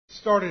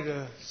started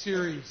a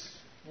series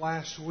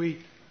last week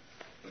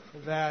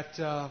that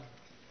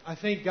I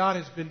think God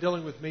has been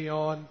dealing with me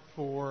on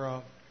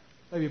for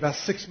maybe about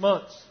 6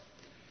 months.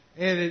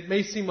 And it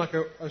may seem like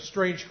a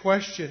strange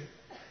question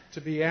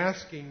to be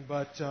asking,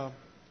 but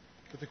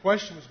the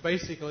question was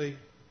basically,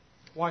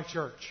 why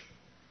church?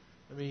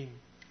 I mean,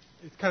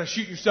 it's kind of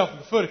shooting yourself in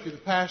the foot if you're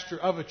the pastor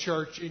of a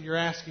church and you're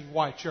asking,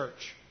 why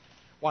church?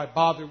 Why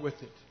bother with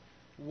it?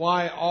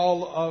 Why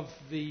all of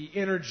the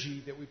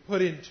energy that we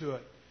put into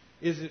it?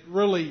 Is it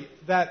really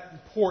that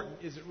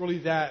important? Is it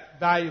really that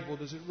valuable?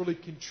 Does it really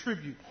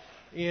contribute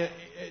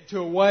to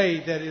a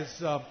way that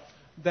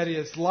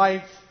is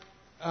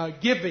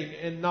life-giving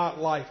and not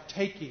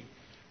life-taking?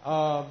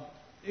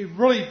 It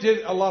really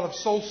did a lot of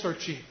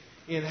soul-searching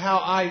in how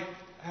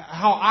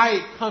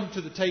I come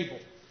to the table.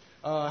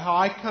 How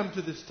I come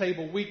to this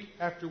table week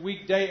after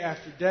week, day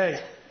after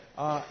day.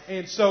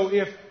 And so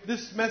if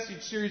this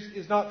message series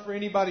is not for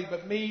anybody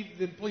but me,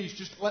 then please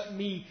just let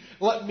me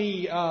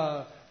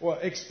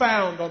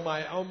expound on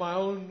my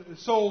own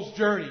soul's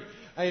journey.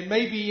 And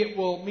maybe it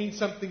will mean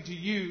something to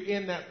you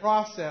in that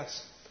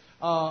process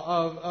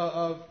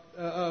of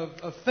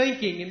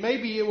thinking. And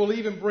maybe it will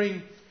even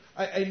bring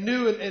a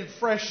new and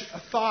fresh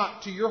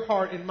thought to your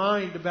heart and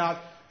mind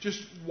about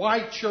just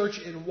why church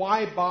and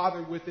why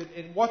bother with it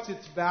and what's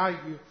its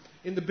value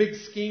in the big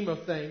scheme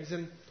of things.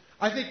 And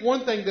I think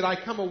one thing that I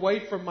come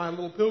away from my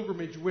little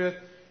pilgrimage with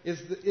is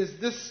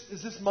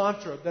this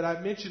mantra that I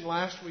mentioned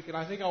last week, and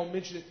I think I'll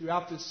mention it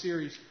throughout this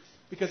series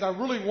because I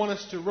really want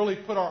us to really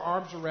put our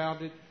arms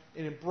around it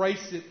and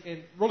embrace it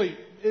and really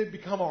it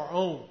become our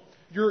own,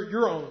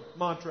 your own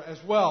mantra as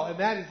well. And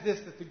that is this,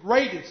 that the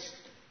greatest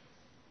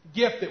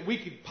gift that we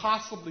could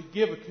possibly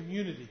give a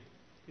community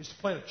is to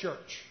plant a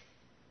church.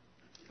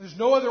 There's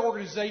no other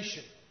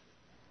organization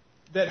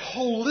that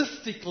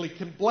holistically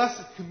can bless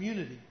a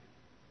community,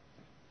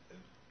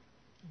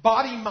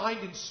 body, mind,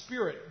 and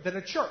spirit, than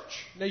a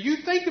church. Now, you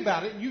think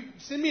about it, and you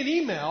send me an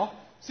email,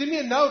 send me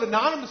a note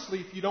anonymously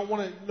if you don't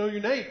want to know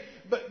your name.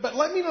 But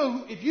let me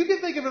know if you can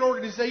think of an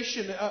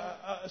organization,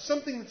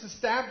 something that's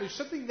established,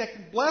 something that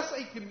can bless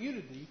a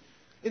community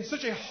in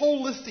such a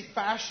holistic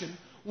fashion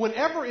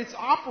whenever it's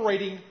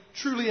operating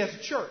truly as a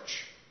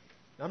church.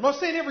 Now, I'm not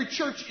saying every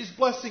church is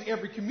blessing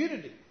every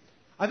community.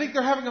 I think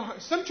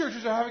some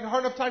churches are having a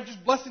hard enough time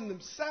just blessing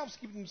themselves,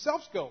 keeping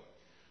themselves going.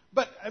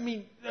 But, I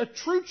mean, a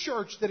true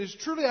church that is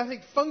truly, I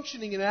think,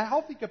 functioning in a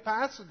healthy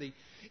capacity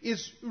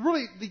is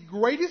really the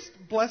greatest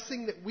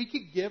blessing that we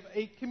could give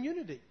a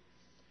community.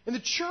 And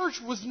the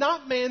church was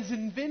not man's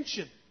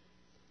invention.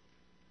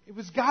 It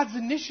was God's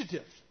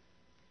initiative.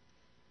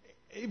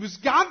 It was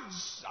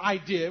God's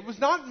idea. It was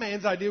not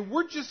man's idea.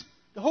 We're just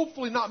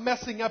hopefully not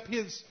messing up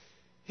His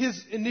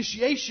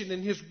initiation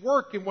and His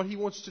work and what He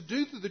wants to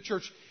do through the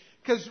church.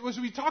 Because as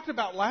we talked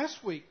about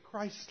last week,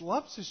 Christ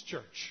loves His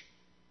church.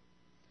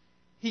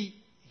 He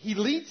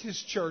leads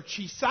His church.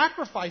 He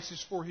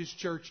sacrifices for His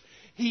church.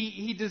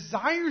 He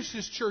desires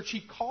His church. He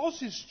calls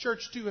His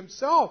church to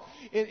Himself.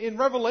 In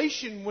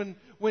Revelation,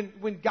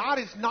 when God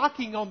is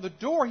knocking on the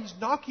door, He's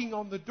knocking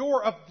on the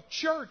door of the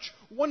church,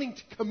 wanting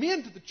to come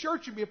into the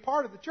church and be a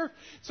part of the church.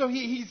 So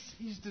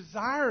He's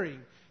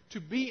desiring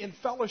to be in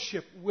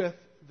fellowship with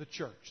the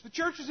church. The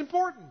church is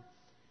important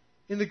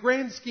in the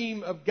grand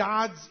scheme of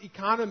God's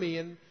economy.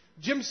 And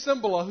Jim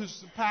Cymbala,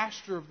 who's the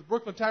pastor of the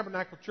Brooklyn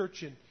Tabernacle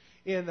Church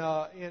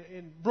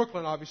in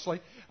Brooklyn,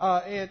 obviously.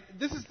 And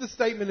this is the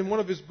statement in one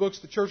of his books,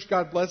 The Church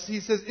God Blesses.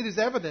 He says, "It is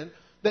evident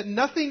that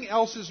nothing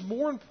else is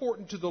more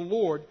important to the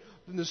Lord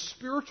than the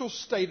spiritual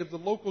state of the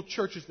local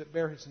churches that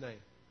bear His name."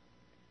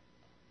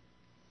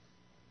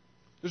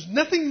 There's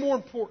nothing more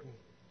important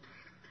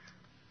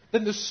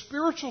than the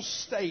spiritual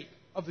state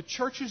of the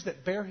churches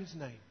that bear His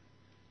name.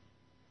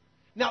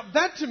 Now,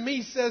 that to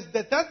me says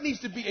that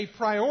needs to be a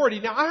priority.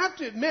 Now, I have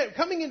to admit,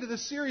 coming into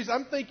this series,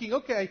 I'm thinking,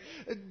 okay,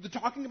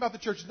 talking about the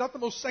church is not the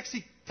most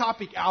sexy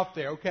topic out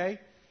there, okay?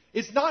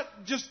 It's not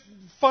just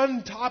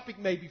fun topic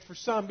maybe for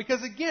some,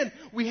 because again,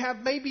 we have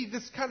maybe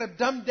this kind of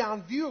dumbed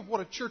down view of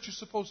what a church is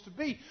supposed to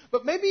be.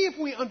 But maybe if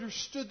we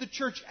understood the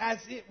church as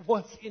it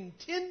was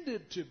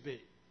intended to be,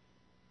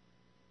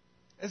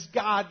 as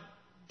God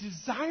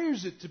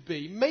desires it to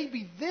be,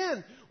 maybe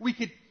then we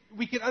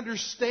could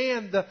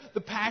understand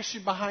the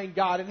passion behind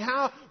God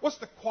and what's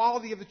the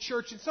quality of the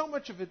church. And so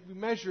much of it, we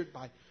measure it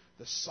by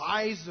the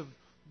size of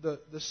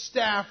the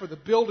staff or the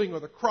building or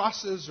the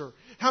crosses or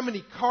how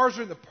many cars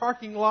are in the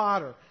parking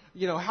lot or,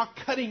 how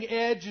cutting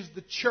edge is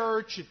the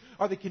church. And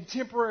are they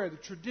contemporary? Are they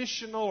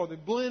traditional? Are they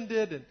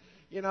blended? And,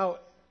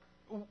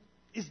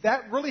 is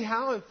that really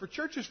how? And for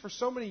churches for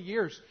so many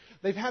years,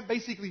 they've had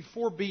basically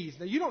 4 B's.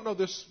 Now, you don't know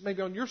this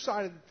maybe on your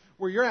side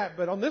where you're at,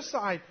 but on this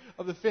side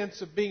of the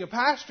fence of being a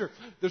pastor,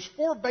 there's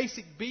 4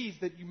 basic B's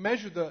that you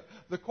measure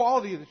the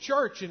quality of the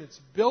church, and it's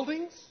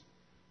buildings,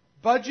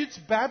 budgets,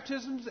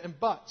 baptisms, and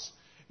butts.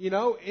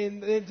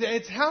 And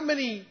it's how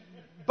many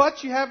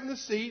butts you have in the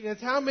seat, and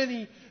it's how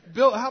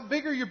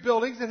big are your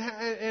buildings,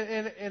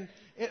 and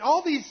and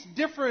all these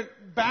different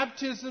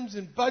baptisms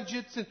and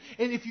budgets, and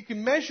if you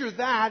can measure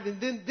that,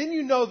 and then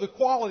you know the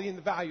quality and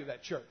the value of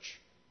that church.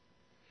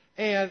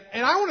 And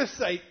I want to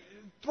say,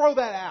 throw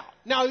that out.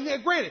 Now,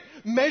 granted,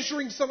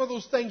 measuring some of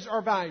those things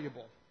are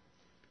valuable,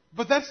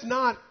 but that's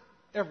not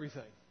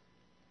everything.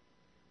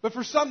 But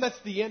for some, that's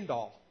the end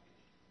all.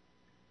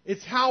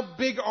 It's how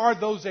big are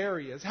those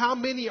areas? How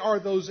many are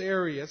those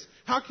areas?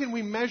 How can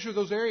we measure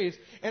those areas?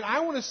 And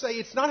I want to say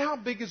it's not how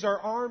big is our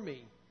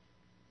army,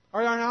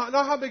 or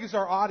not how big is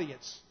our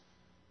audience,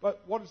 but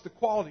what is the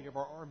quality of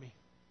our army?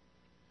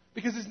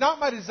 Because it's not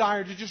my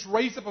desire to just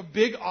raise up a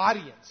big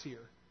audience here.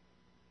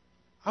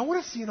 I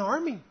want to see an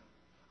army.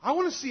 I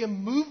want to see a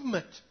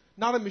movement,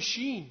 not a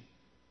machine.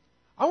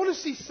 I want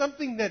to see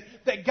something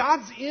that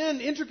God's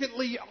in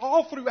intricately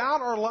all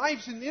throughout our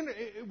lives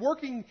and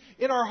working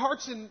in our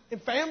hearts and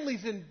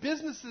families and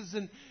businesses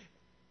and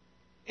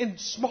in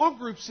small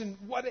groups and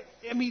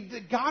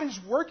that God is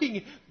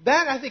working.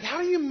 That, I think,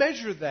 how do you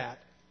measure that?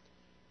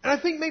 And I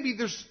think maybe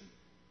there's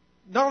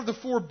not of the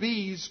 4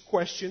 B's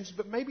questions,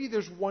 but maybe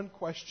there's one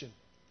question.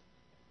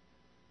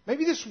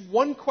 Maybe this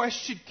one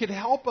question could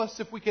help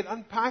us if we could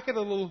unpack it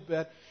a little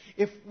bit.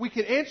 If we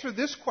could answer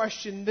this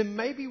question, then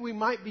maybe we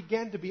might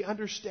begin to be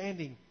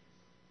understanding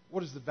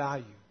what is the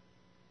value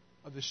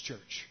of this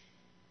church.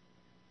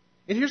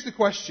 And here's the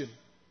question.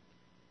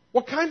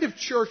 What kind of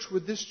church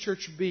would this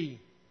church be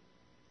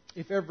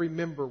if every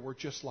member were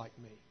just like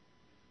me?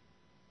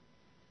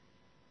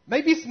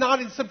 Maybe it's not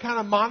in some kind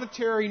of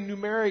monetary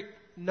numeric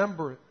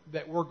number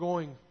that we're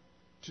going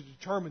to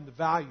determine the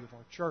value of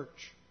our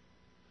church.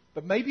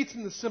 But maybe it's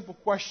in the simple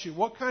question,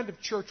 what kind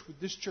of church would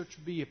this church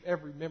be if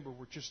every member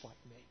were just like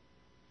me?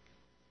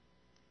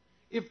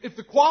 If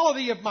the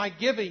quality of my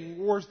giving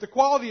was the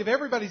quality of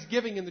everybody's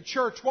giving in the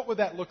church, what would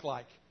that look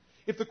like?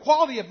 If the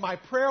quality of my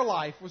prayer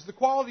life was the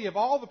quality of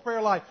all the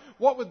prayer life,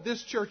 what would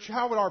this church,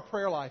 how would our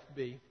prayer life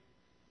be?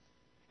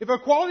 If the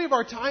quality of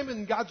our time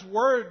in God's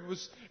Word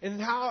was,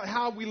 and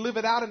how we live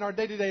it out in our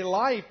day-to-day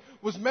life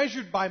was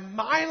measured by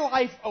my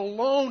life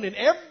alone and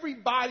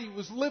everybody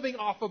was living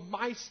off of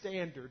my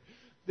standard,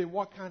 then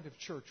what kind of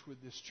church would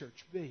this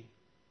church be?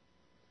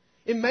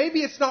 And maybe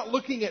it's not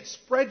looking at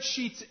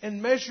spreadsheets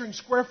and measuring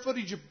square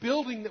footage of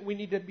building that we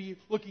need to be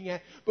looking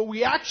at, but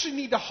we actually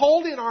need to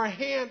hold in our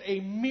hand a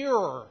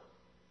mirror.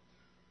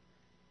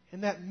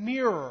 And that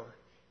mirror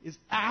is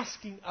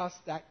asking us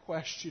that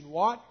question.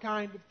 What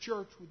kind of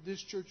church would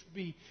this church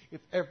be if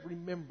every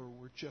member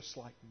were just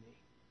like me?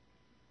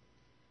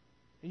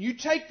 And you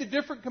take the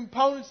different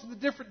components and the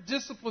different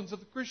disciplines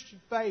of the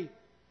Christian faith,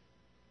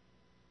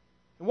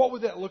 and what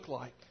would that look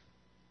like?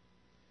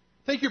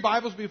 Take your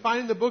Bibles, be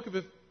finding the book of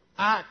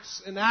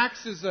Acts. And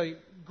Acts is a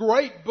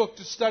great book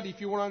to study if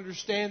you want to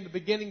understand the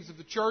beginnings of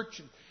the church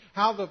and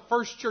how the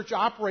first church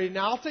operated.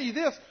 Now, I'll tell you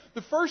this.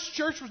 The first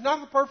church was not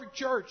the perfect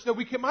church. Now,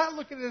 we might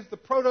look at it as the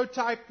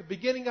prototype, the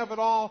beginning of it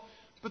all.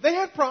 But they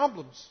had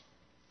problems.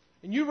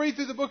 And you read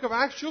through the book of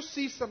Acts, you'll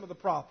see some of the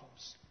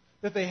problems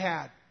that they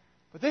had.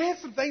 But they had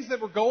some things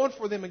that were going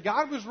for them. And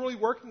God was really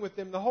working with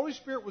them. The Holy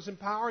Spirit was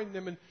empowering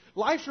them. And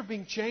lives were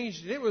being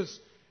changed. And it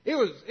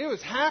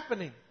was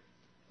happening.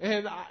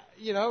 And,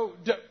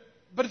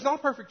 but it's not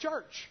a perfect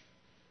church.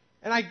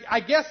 And I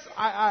guess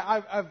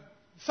I've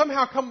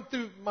somehow come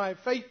through my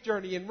faith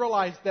journey and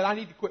realized that I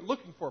need to quit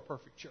looking for a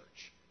perfect church.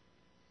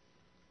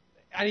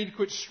 I need to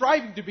quit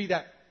striving to be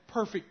that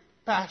perfect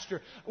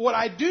pastor. What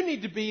I do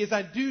need to be is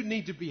I do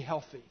need to be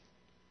healthy.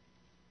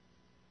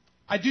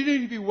 I do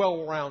need to be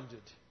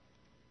well-rounded.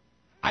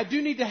 I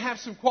do need to have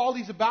some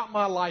qualities about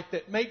my life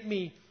that make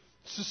me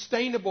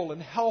sustainable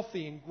and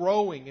healthy and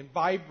growing and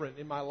vibrant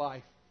in my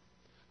life.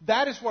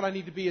 That is what I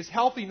need to be, is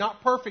healthy,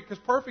 not perfect,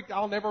 because perfect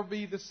I'll never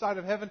be this side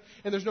of heaven,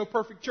 and there's no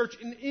perfect church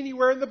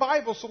anywhere in the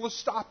Bible, so let's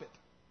stop it.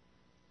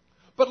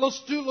 But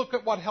let's do look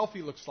at what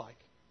healthy looks like.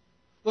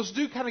 Let's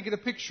do kind of get a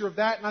picture of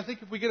that, and I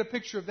think if we get a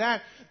picture of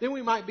that, then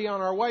we might be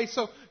on our way.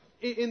 So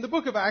in the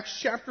book of Acts,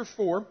 chapter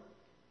 4,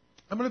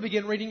 I'm going to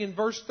begin reading in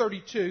verse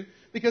 32,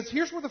 because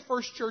here's where the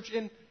first church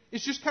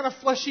is just kind of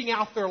fleshing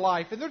out their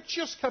life, and they're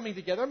just coming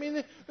together. I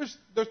mean, there's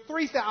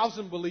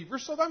 3,000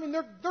 believers, so I mean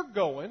they're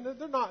going.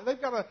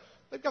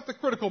 They've got the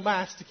critical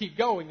mass to keep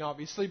going,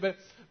 obviously, but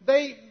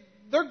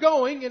they're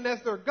going, and as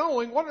they're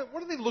going, what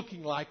are they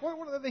looking like?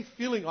 What are they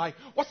feeling like?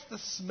 What's the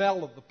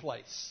smell of the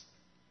place?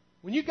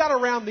 When you got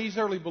around these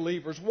early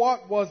believers,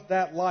 what was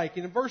that like?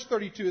 And in verse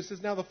 32 it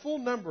says, "Now the full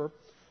number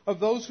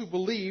of those who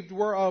believed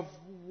were of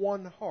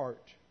one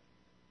heart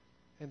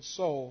and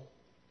soul.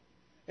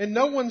 And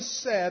no one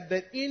said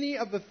that any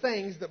of the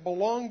things that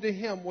belonged to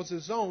him was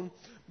his own,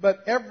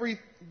 but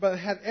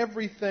had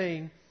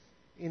everything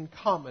in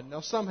common."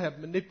 Now, some have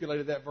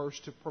manipulated that verse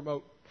to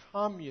promote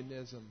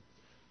communism,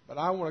 but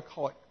I want to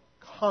call it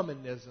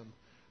commonism.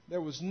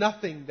 There was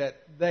nothing that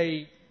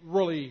they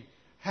really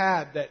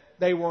had that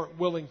they weren't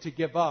willing to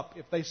give up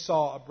if they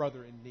saw a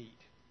brother in need.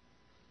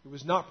 It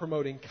was not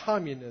promoting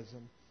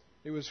communism.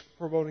 It was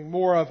promoting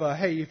more of a,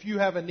 hey, if you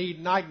have a need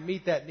and I can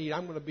meet that need,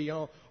 I'm going to be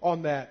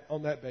on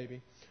that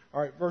baby.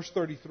 All right, verse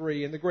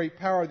 33, "And the great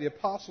power of the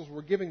apostles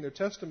were giving their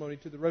testimony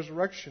to the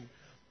resurrection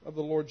of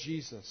the Lord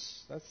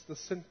Jesus. That's the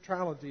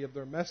centrality of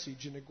their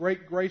message. And a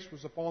great grace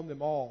was upon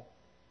them all.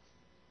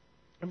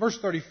 In verse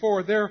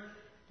 34, there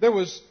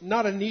was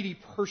not a needy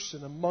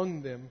person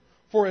among them.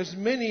 For as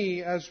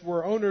many as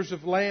were owners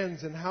of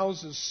lands and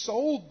houses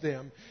sold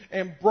them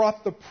and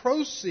brought the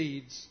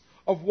proceeds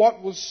of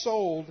what was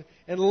sold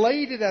and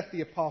laid it at the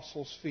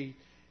apostles' feet.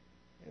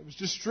 It was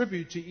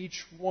distributed to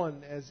each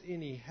one as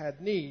any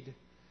had need.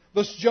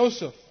 Thus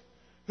Joseph,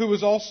 who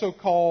was also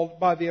called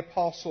by the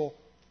apostle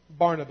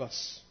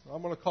Barnabas.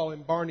 I'm going to call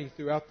him Barney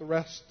throughout the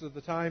rest of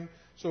the time.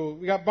 So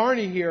we got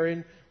Barney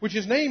here, which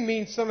his name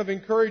means son of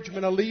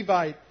encouragement, a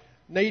Levite,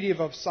 native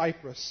of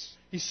Cyprus.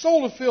 He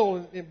sold a field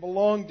and it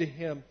belonged to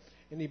him,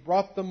 and he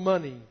brought the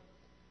money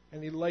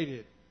and he laid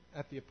it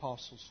at the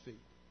apostles' feet.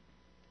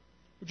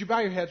 Would you bow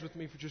your heads with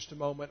me for just a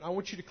moment? I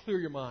want you to clear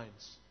your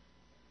minds.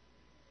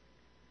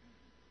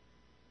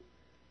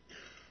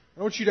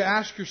 I want you to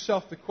ask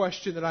yourself the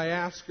question that I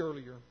asked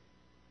earlier,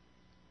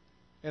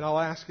 and I'll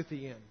ask at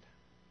the end.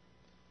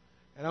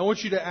 And I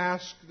want you to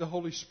ask the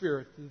Holy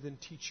Spirit to then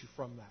teach you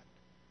from that.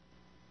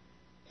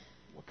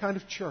 What kind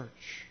of church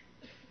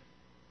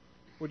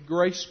would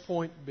Grace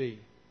Point be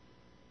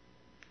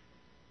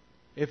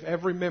if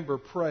every member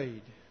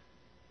prayed,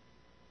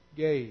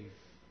 gave,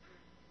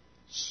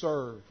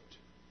 served,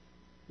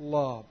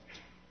 loved,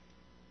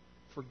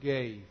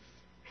 forgave,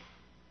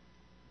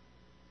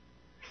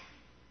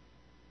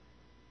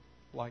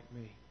 like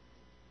me?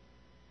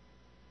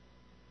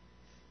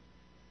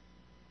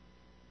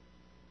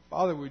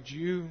 Father, would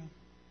you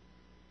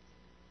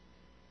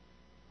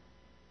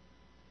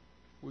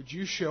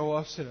show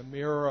us in a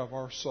mirror of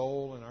our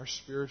soul and our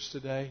spirits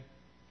today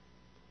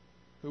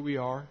who we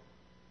are?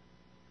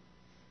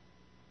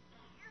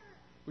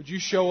 Would you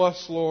show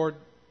us, Lord,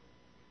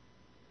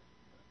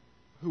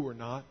 who we're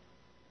not?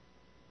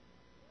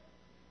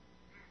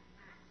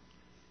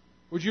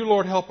 Would you,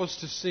 Lord, help us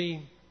to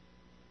see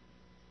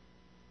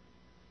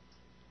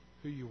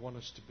who you want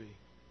us to be?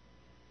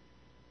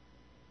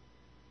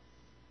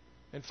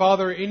 And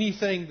Father,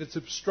 anything that's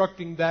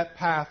obstructing that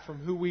path from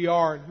who we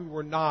are and who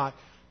we're not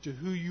to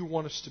who you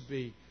want us to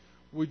be,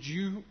 would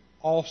you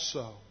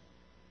also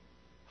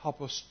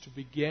help us to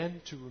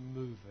begin to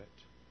remove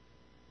it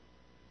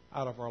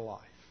out of our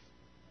life?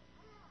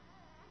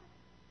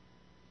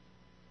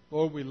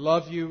 Lord, we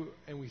love you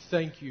and we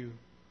thank you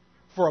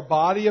for a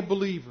body of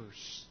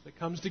believers that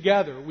comes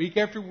together week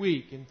after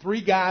week in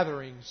 3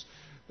 gatherings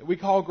that we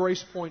call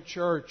Grace Point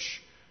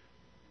Church.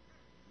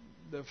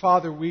 That,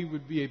 Father, we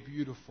would be a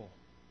beautiful,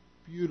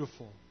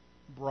 beautiful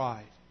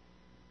bride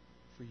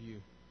for you.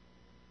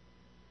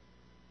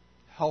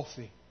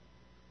 Healthy,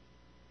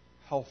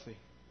 healthy,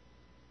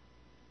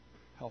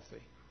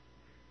 healthy.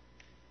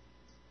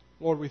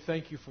 Lord, we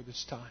thank you for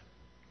this time.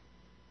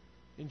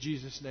 In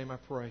Jesus' name I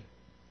pray.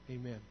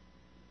 Amen.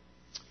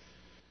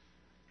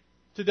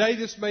 Today,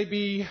 this may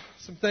be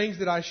some things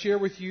that I share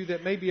with you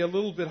that may be a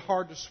little bit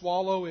hard to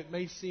swallow. It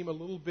may seem a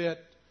little bit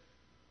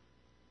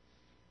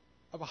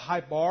of a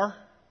high bar.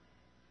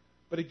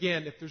 But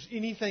again, if there's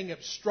anything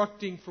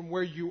obstructing from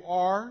where you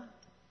are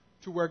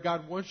to where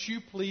God wants you,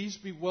 please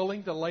be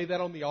willing to lay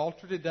that on the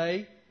altar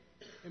today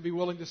and be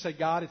willing to say,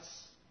 God,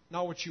 it's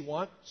not what you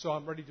want, so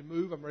I'm ready to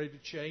move, I'm ready to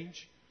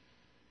change.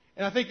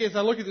 And I think as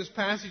I look at this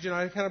passage and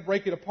I kind of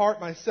break it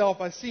apart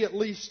myself, I see at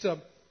least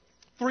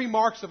 3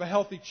 marks of a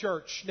healthy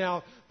church.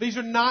 Now, these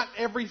are not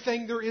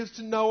everything there is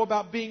to know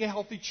about being a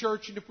healthy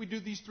church, and if we do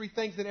these 3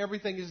 things, then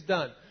everything is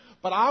done.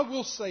 But I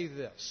will say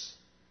this,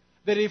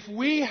 that if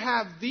we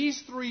have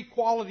these 3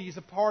 qualities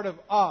a part of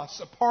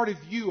us, a part of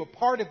you, a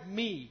part of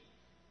me,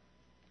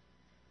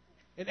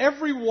 and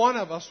every one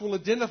of us will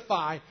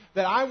identify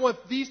that I want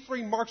these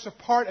 3 marks a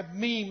part of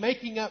me,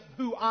 making up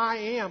who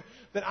I am,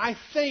 that I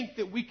think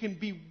that we can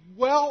be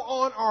well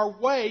on our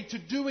way to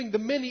doing the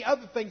many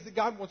other things that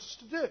God wants us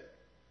to do.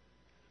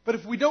 But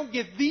if we don't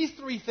get these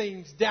 3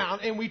 things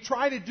down and we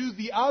try to do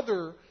the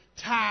other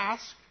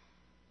tasks,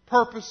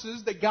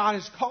 purposes that God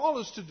has called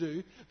us to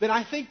do, then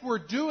I think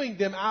we're doing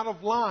them out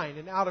of line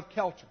and out of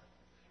kilter.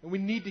 And we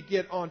need to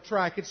get on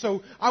track. And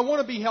so I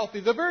want to be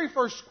healthy. The very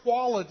first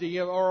quality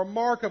or a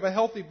mark of a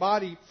healthy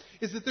body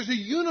is that there's a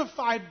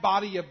unified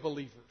body of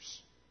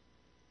believers.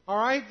 All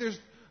right?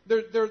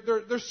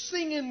 They're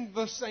singing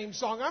the same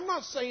song. I'm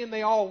not saying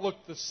they all look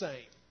the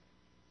same.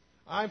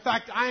 In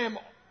fact, I'm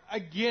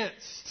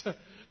against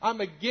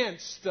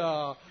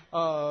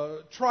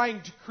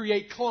trying to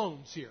create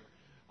clones here.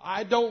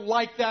 I don't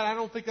like that. I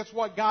don't think that's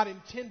what God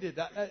intended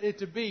it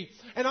to be.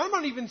 And I'm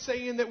not even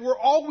saying that we're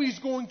always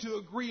going to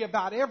agree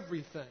about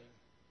everything,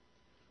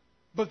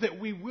 but that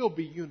we will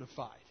be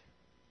unified.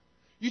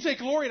 You take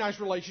Lori and I's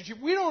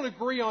relationship. We don't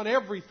agree on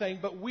everything,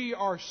 but we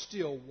are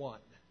still one.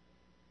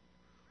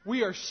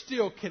 We are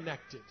still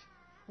connected.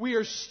 We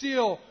are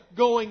still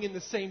going in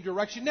the same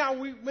direction. Now,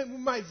 we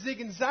might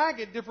zig and zag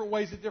at different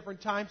ways at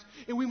different times,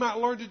 and we might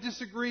learn to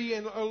disagree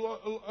and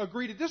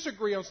agree to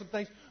disagree on some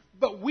things,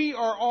 but we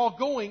are all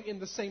going in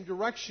the same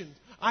direction.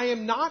 I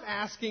am not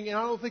asking, and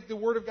I don't think the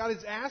Word of God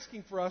is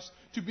asking for us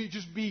to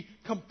just be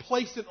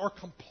complacent or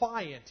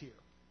compliant here.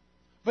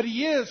 But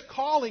He is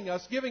calling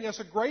us, giving us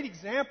a great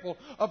example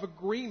of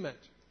agreement.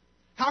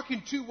 How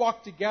can two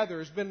walk together?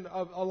 Has been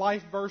a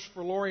life verse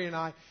for Lori and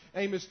I.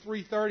 Amos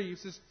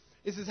 3:30.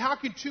 It says, how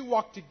can two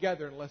walk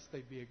together unless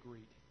they be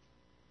agreed?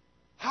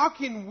 How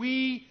can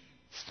we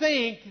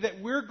think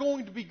that we're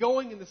going to be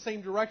going in the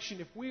same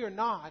direction if we are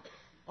not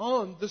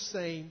on the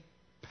same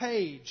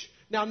page?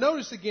 Now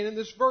notice again in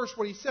this verse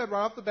what he said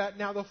right off the bat.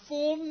 Now the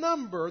full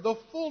number,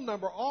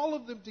 all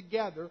of them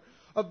together,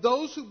 of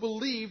those who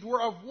believed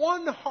were of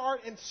one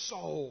heart and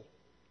soul.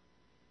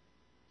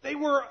 They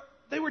were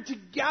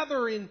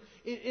together in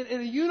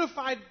a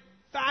unified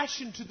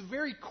fashion to the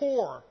very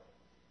core.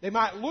 They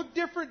might look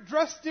different,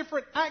 dress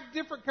different, act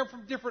different, come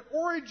from different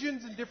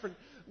origins and different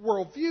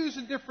worldviews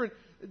and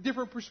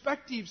different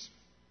perspectives.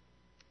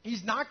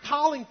 He's not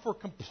calling for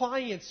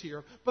compliance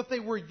here, but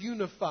they were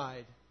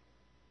unified.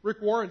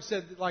 Rick Warren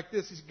said it like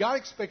this. God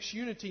expects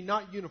unity,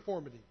 not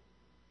uniformity.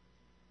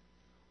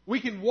 We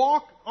can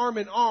walk arm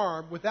in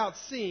arm without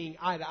seeing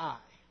eye to eye.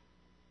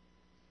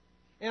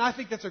 And I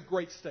think that's a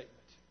great statement.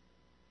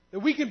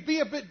 That we can be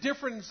a bit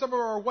different in some of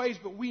our ways,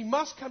 but we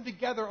must come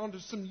together under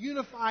some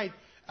unified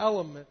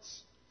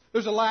elements.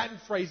 There's a Latin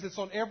phrase that's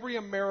on every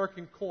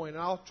American coin, and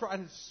I'll try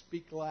to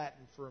speak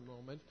Latin for a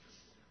moment.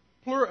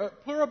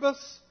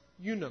 Pluribus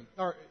unum,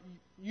 or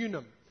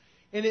unum.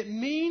 And it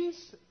means,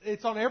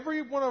 it's on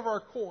every one of our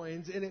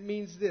coins, and it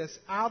means this: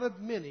 out of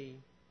many,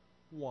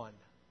 one.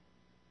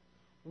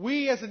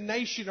 We as a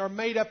nation are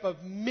made up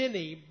of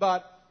many,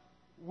 but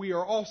we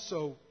are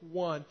also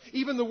one.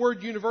 Even the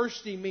word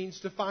university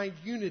means to find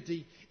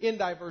unity in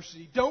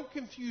diversity. Don't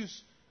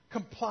confuse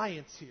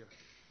compliance here.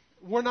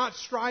 We're not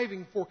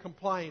striving for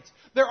compliance.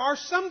 There are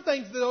some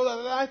things, though,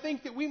 that I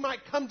think that we might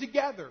come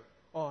together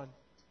on.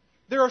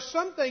 There are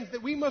some things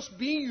that we must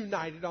be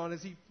united on,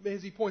 as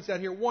he points out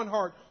here, one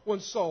heart, one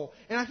soul.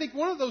 And I think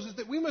one of those is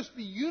that we must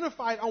be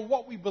unified on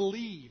what we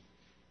believe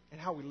and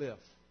how we live.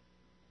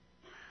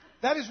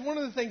 That is one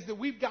of the things that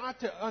we've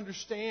got to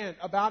understand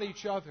about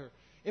each other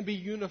and be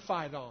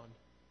unified on.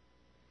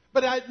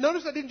 But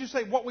notice I didn't just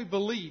say what we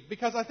believe,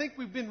 because I think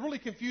we've been really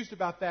confused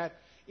about that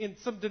in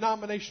some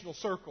denominational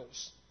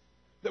circles.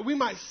 That we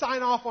might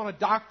sign off on a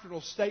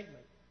doctrinal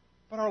statement,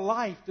 but our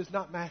life does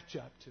not match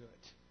up to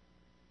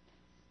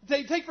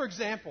it. Take for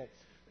example,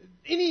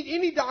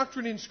 any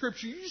doctrine in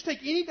Scripture. You just take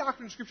any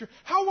doctrine in Scripture.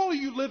 How well are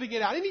you living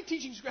it out? Any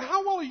teaching,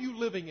 how well are you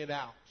living it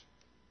out?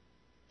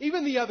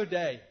 Even the other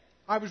day,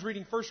 I was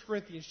reading 1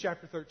 Corinthians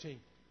chapter 13.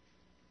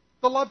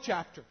 The love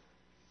chapter.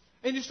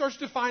 And it starts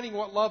defining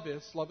what love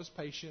is. Love is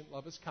patient,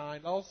 love is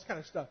kind, all this kind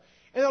of stuff.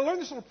 And I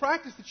learned this little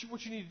practice that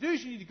what you need to do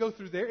is you need to go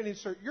through there and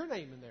insert your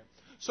name in there.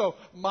 So,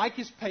 Mike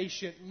is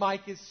patient,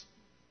 Mike is...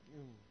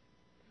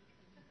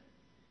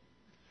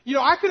 You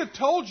know, I could have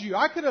told you,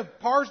 I could have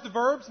parsed the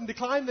verbs and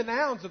declined the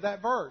nouns of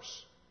that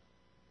verse.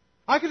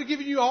 I could have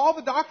given you all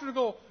the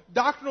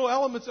doctrinal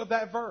elements of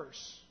that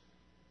verse.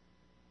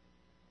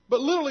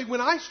 But literally,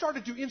 when I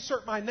started to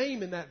insert my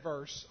name in that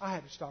verse, I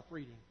had to stop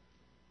reading.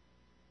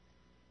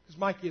 Because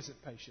Mike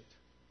isn't patient.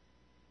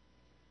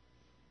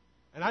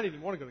 And I didn't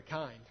even want to go to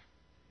kind.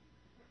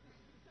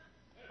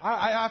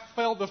 I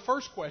failed the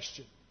first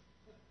question.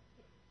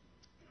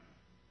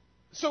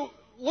 So,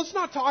 let's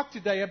not talk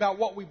today about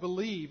what we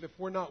believe if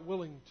we're not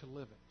willing to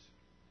live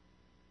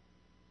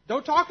it.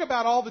 Don't talk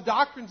about all the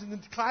doctrines and the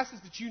classes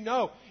that you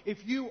know if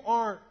you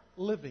aren't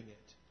living it.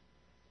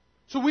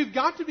 So we've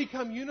got to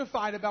become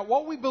unified about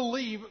what we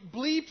believe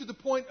to the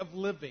point of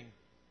living.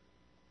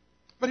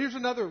 But here's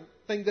another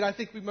thing that I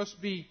think we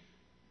must be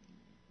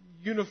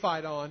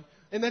unified on,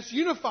 and that's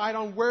unified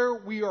on where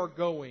we are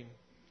going.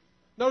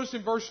 Notice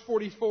in verse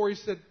 44, he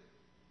said,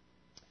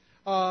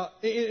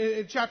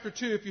 in chapter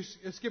 2, if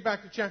you skip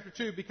back to chapter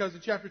 2, because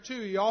in chapter 2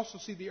 you also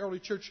see the early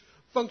church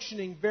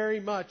functioning very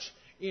much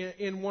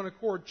in one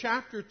accord.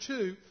 Chapter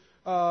 2,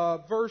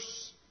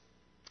 verse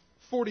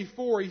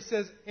 44, he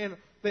says, and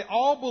they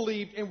all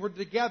believed and were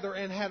together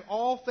and had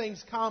all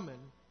things common.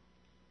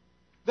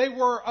 They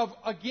were of,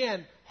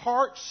 again,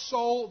 heart,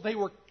 soul.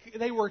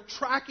 They were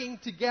tracking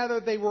together.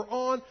 They were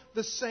on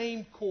the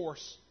same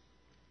course.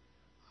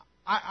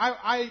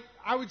 I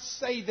would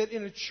say that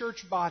in a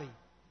church body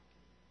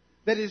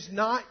that is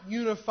not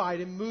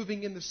unified and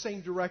moving in the same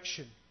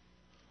direction,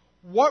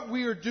 what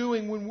we are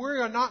doing when we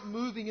are not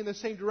moving in the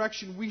same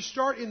direction, we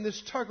start in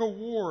this tug of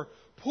war,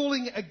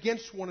 pulling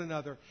against one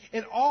another.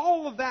 And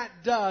all of that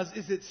does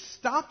is it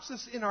stops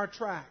us in our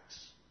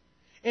tracks.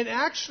 And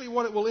actually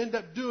what it will end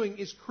up doing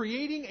is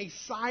creating a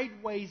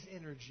sideways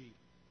energy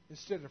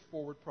instead of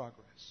forward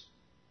progress.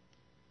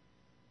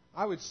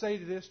 I would say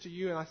this to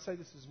you, and I say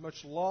this as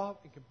much love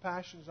and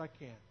compassion as I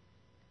can.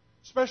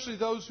 Especially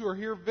those who are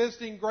here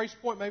visiting Grace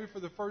Point maybe for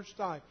the first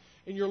time,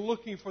 and you're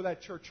looking for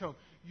that church home.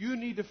 You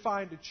need to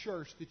find a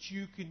church that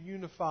you can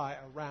unify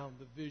around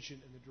the vision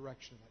and the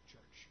direction of that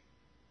church.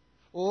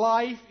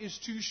 Life is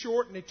too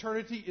short and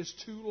eternity is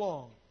too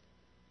long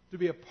to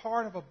be a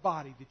part of a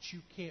body that you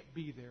can't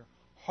be there,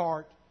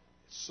 heart,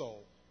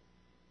 soul.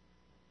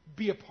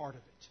 Be a part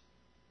of it.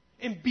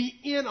 And be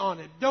in on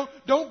it.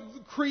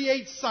 Don't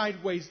create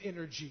sideways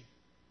energy.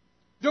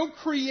 Don't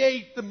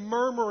create the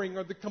murmuring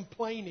or the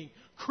complaining.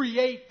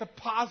 Create the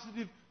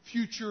positive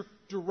future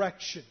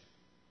direction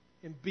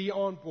and be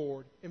on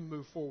board and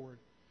move forward.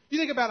 You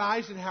think about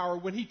Eisenhower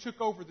when he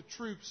took over the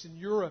troops in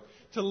Europe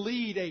to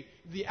lead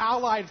the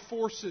Allied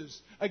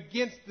forces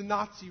against the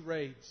Nazi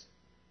raids.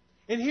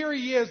 And here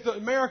he is, the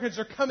Americans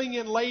are coming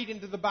in late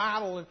into the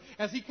battle. And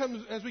as we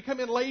come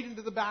in late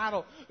into the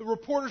battle, the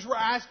reporters were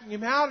asking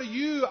him, how do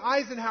you,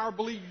 Eisenhower,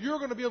 believe you're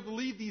going to be able to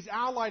lead these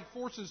Allied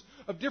forces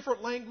of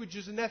different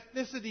languages and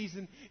ethnicities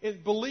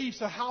and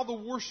beliefs of how the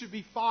war should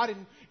be fought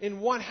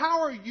and won?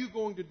 How are you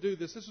going to do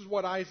this? This is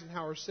what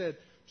Eisenhower said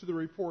to the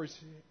reporters.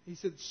 He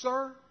said,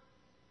 sir,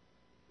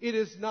 it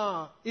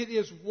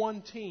is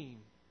one team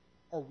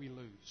or we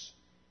lose.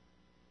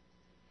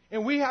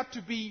 And we have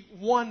to be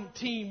one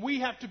team. We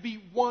have to be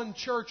one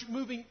church,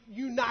 moving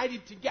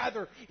united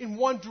together in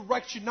one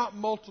direction, not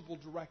multiple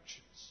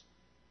directions.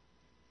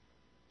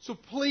 So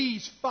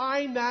please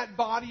find that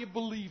body of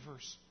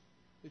believers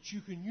that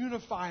you can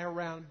unify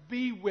around,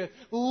 be with,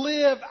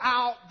 live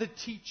out the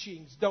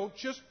teachings. Don't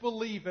just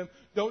believe them.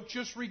 Don't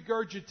just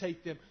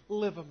regurgitate them.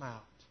 Live them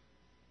out.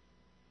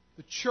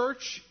 The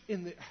church,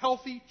 in the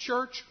healthy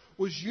church,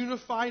 was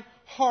unified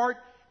heart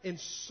and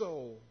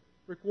soul.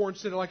 Rick Warren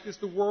said it like this: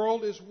 the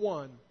world is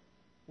one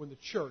when the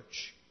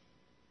church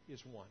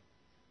is one.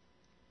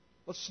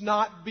 Let's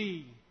not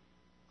be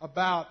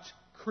about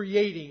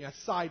creating a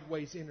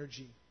sideways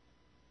energy.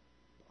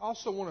 I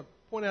also want to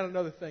point out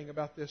another thing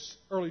about this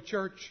early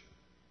church.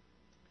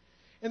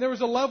 And there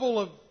was a level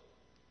of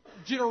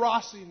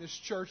generosity in this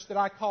church that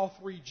I call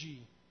 3G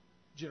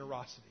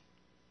generosity.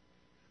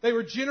 They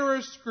were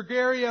generous,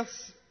 gregarious,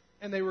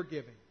 and they were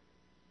giving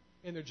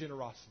in their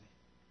generosity.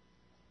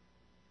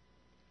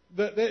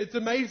 It's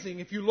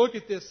amazing if you look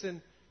at this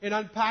and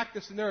unpack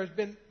this, and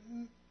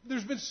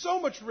there's been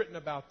so much written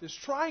about this,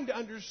 trying to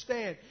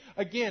understand,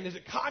 again, is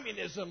it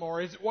communism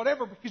or is it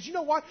whatever? Because you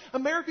know what?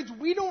 Americans,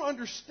 we don't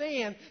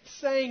understand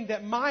saying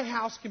that my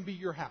house can be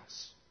your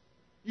house.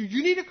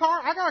 You need a car?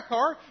 I got a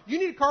car. You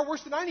need a car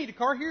worse than I need a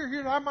car.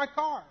 Here, I have my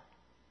car.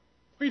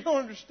 We don't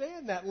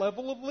understand that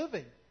level of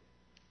living.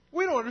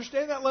 We don't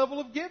understand that level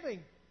of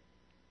giving.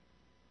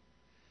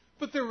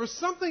 But there was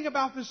something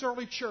about this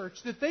early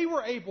church that they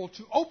were able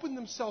to open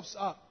themselves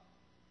up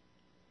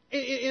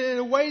in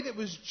a way that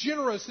was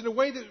generous, in a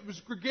way that was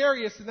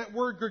gregarious, and that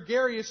word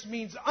gregarious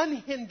means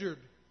unhindered.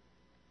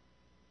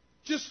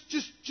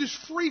 Just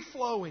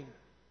free-flowing.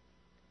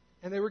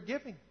 And they were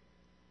giving.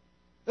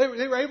 They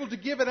were able to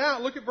give it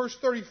out. Look at verse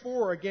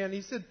 34 again.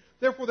 He said,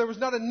 therefore there was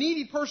not a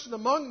needy person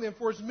among them,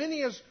 for as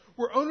many as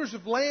were owners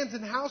of lands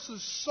and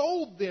houses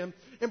sold them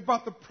and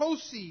brought the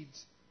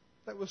proceeds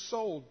that was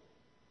sold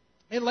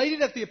and laid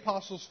it at the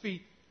apostles'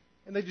 feet,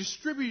 and they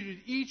distributed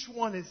each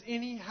one as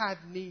any had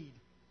need.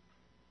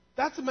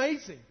 That's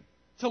amazing,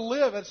 to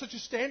live at such a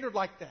standard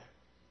like that,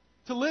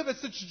 to live at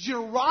such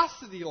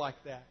generosity like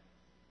that.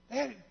 They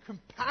had a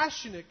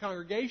compassionate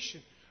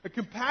congregation, a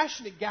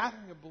compassionate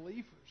gathering of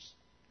believers.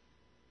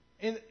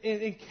 And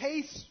in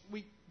case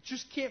we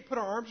just can't put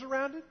our arms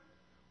around it,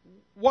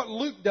 what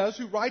Luke does,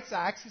 who writes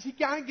Acts, is he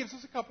kind of gives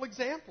us a couple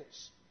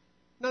examples.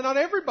 Now, not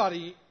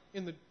everybody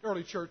in the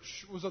early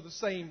church was of the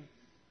same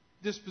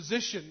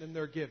disposition in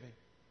their giving.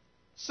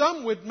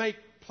 Some would make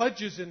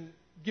pledges and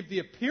give the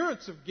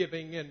appearance of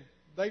giving, and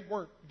they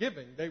weren't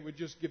giving. They would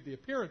just give the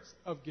appearance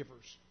of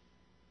givers.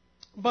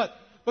 But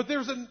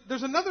there's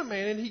another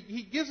man, and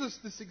he gives us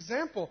this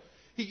example.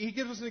 He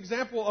gives us an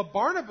example of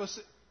Barnabas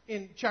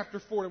in chapter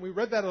 4, and we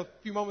read that a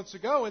few moments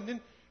ago. And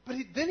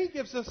then he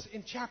gives us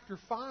in chapter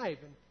 5.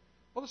 And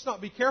well, let's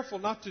not be careful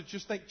not to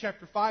just think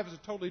chapter 5 is a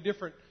totally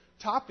different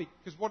topic,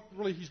 because what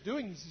really he's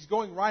doing is he's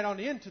going right on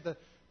into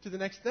the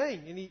next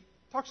thing. And he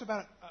talks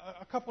about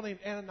a couple named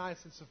Ananias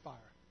and Sapphira.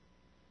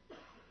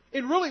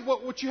 And really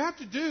what you have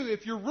to do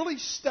if you're really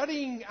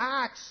studying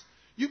Acts,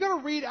 you've got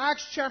to read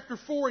Acts chapter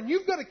 4, and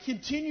you've got to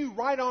continue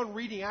right on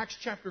reading Acts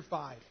chapter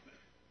 5.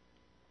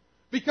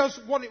 Because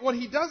what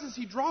he does is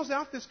he draws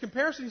out this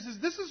comparison. He says,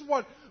 this is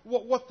what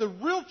the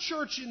real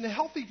church in the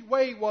healthy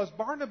way was.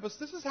 Barnabas,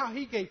 this is how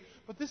he gave.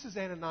 But this is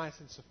Ananias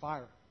and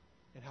Sapphira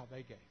and how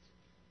they gave.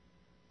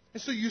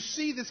 And so you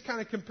see this kind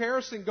of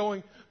comparison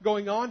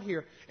going on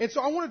here. And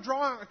so I want to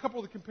draw out a couple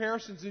of the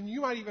comparisons, and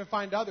you might even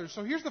find others.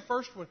 So here's the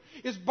first one.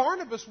 Is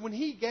Barnabas, when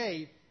he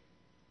gave,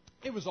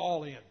 it was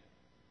all in.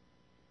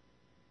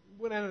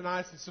 When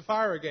Ananias and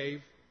Sapphira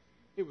gave,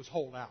 it was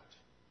hold out.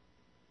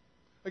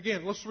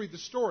 Again, let's read the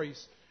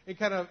stories, and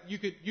kind of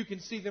you can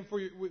see them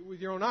with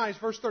your own eyes.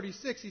 Verse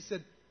 36, he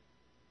said,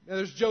 now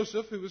there's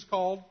Joseph, who was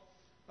called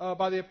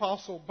by the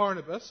apostle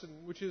Barnabas,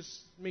 which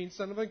means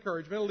son of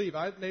encouragement, a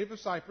Levite, native of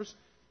Cyprus.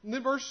 And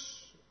then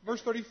verse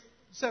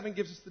 37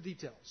 gives us the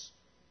details.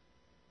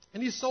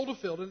 And he sold a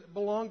field, and it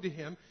belonged to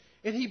him,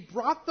 and he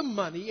brought the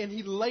money, and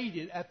he laid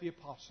it at the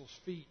apostles'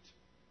 feet.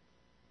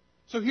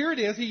 So here it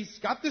is. He's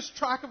got this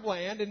tract of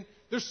land, and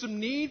there's some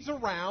needs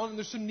around, and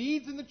there's some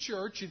needs in the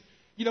church, and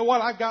you know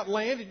what? I've got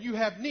land and you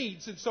have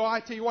needs. And so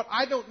I tell you what,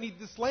 I don't need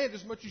this land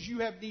as much as you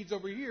have needs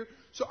over here.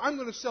 So I'm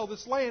going to sell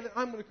this land and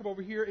I'm going to come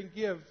over here and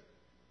give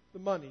the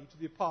money to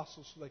the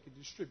apostles so they could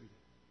distribute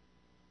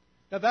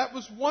it. Now that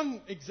was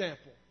one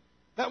example.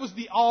 That was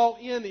the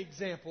all-in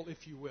example,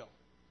 if you will.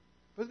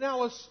 But now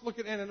let's look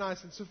at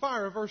Ananias and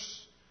Sapphira,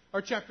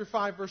 chapter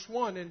 5, verse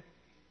 1. And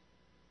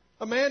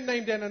a man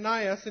named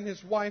Ananias and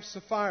his wife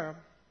Sapphira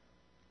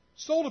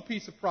sold a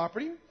piece of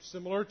property,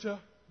 similar to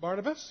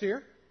Barnabas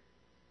here.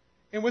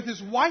 And with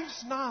his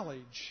wife's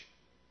knowledge,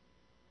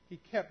 he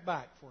kept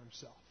back for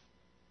himself.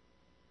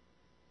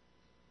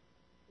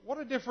 What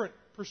a different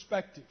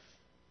perspective.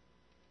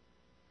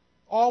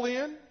 All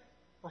in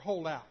or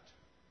hold out.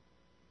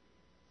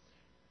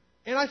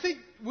 And I think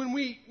when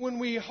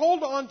we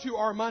hold on to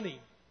our money,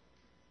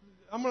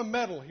 I'm going to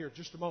meddle here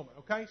just a moment,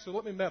 okay? So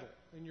let me meddle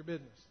in your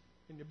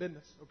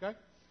business, okay?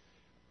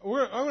 I'm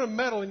going to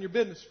meddle in your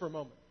business for a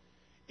moment.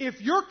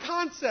 If your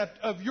concept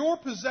of your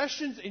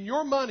possessions and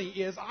your money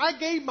is, I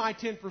gave my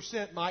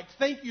 10%, Mike,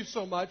 thank you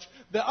so much.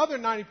 The other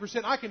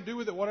 90%, I can do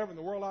with it whatever in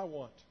the world I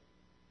want.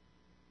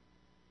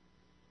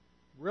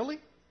 Really?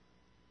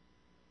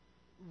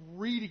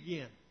 Read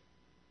again.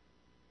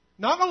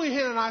 Not only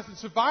Ananias and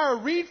Sapphira,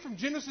 read from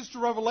Genesis to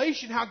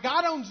Revelation how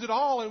God owns it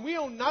all and we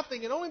own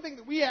nothing. And the only thing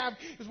that we have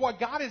is what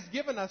God has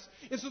given us.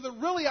 And so that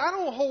really I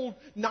don't hold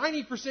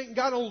 90% and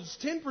God holds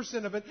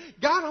 10% of it.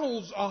 God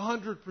holds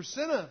 100%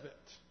 of it.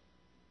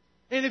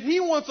 And if He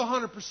wants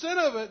 100%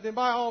 of it, then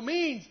by all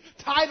means,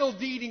 title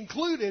deed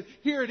included,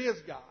 here it is,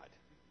 God.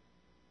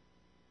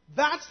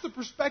 That's the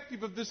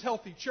perspective of this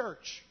healthy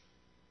church.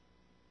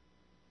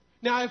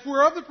 Now, if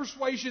we're of the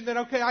persuasion that,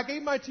 okay, I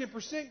gave my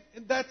 10%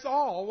 and that's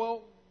all,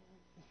 well,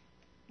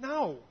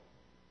 no,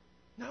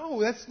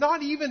 that's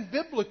not even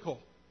biblical.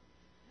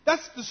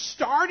 That's the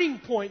starting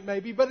point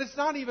maybe, but it's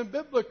not even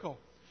biblical.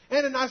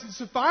 Ananias and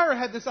Sapphira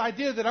had this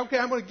idea that, okay,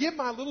 I'm going to give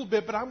my little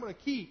bit, but I'm going to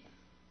keep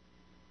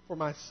for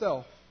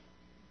myself.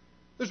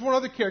 There's one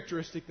other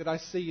characteristic that I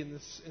see in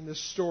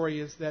this story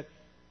is that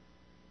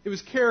it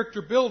was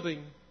character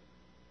building,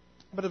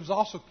 but it was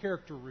also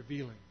character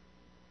revealing.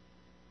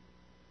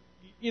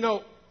 You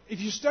know, if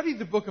you study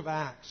the book of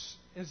Acts,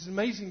 and it's an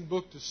amazing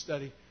book to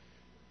study,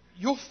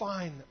 you'll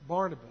find that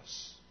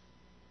Barnabas,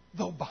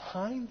 though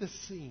behind the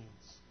scenes,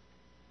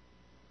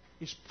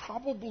 is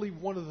probably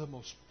one of the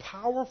most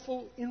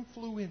powerful,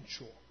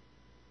 influential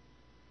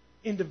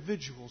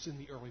individuals in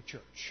the early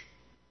church.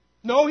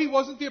 No, he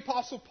wasn't the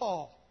Apostle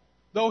Paul,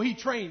 though he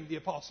trained the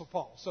Apostle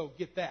Paul, so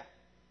get that.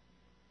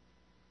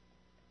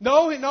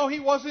 No, he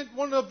wasn't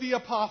one of the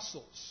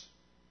apostles.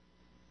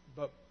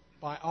 But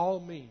by all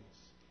means,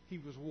 he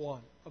was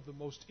one of the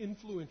most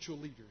influential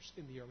leaders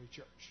in the early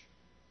church.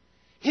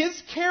 His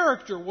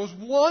character was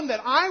one that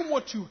I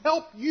want to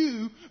help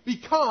you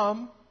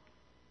become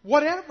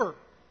whatever.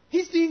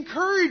 He's the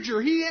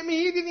encourager. He didn't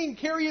even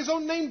carry his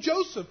own name,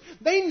 Joseph.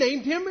 They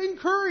named him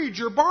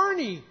Encourager,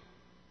 Barney.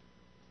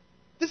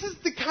 This is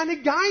the kind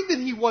of guy that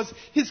he was.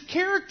 His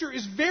character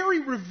is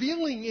very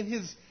revealing in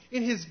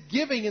his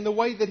giving, in the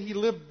way that he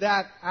lived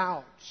that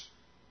out.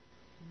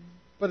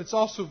 But it's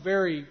also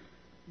very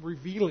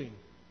revealing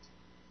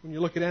when you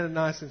look at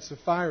Ananias and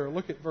Sapphira.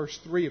 Look at verse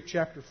 3 of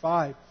chapter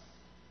 5.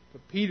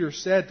 But Peter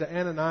said to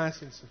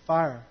Ananias and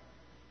Sapphira,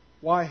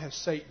 why has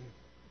Satan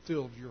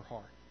filled your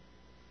heart?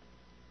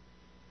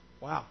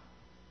 Wow.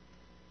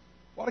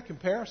 What a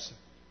comparison.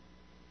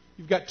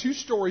 You've got two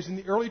stories in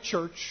the early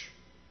church.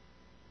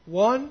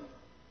 One,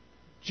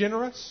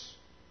 generous,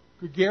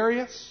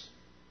 gregarious,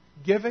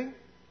 giving.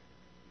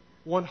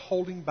 One,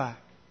 holding back.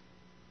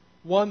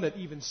 One that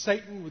even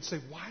Satan would say,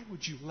 why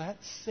would you let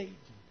Satan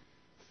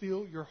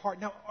fill your heart?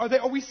 Now,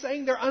 are we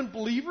saying they're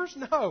unbelievers?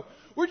 No.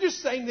 We're just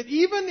saying that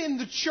even in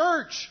the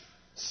church,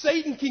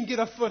 Satan can get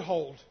a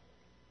foothold.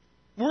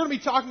 We're going to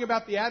be talking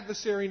about the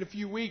adversary in a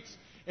few weeks.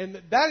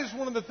 And that is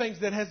one of the things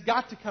that has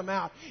got to come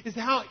out, is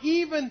how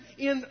even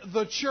in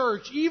the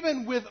church,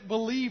 even with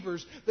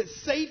believers, that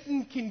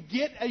Satan can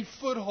get a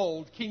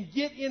foothold, can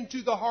get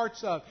into the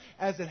hearts of,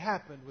 as it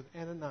happened with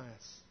Ananias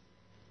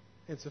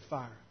and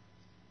Sapphira.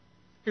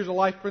 Here's a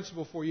life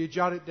principle for you.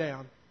 Jot it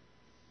down.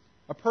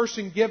 A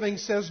person giving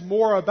says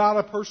more about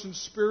a person's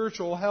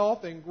spiritual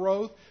health and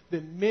growth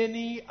than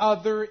many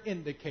other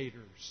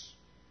indicators.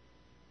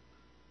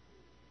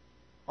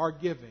 Our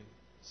giving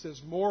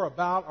says more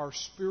about our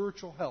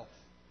spiritual health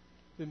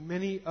than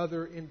many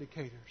other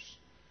indicators.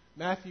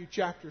 Matthew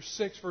chapter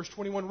 6, verse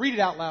 21. Read it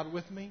out loud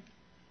with me.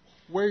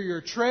 Where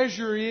your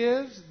treasure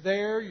is,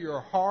 there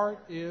your heart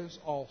is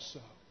also.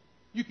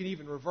 You can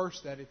even reverse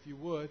that if you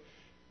would.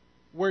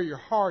 Where your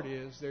heart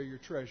is, there your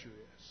treasure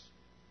is.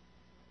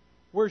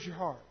 Where's your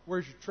heart?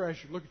 Where's your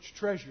treasure? Look at your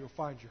treasure, you'll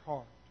find your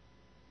heart.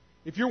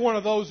 If you're one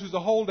of those who's a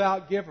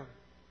holdout giver,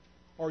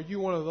 or are you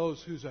one of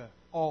those who's an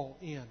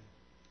all-in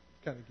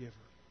kind of giver?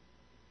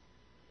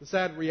 The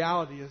sad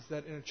reality is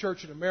that in a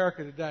church in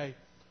America today,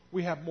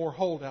 we have more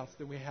holdouts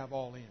than we have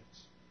all-ins.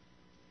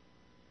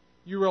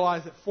 You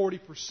realize that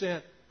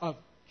 40% of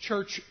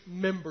church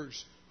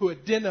members who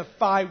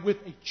identify with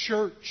a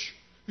church,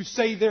 who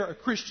say they're a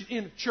Christian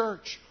in a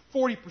church,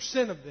 40%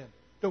 of them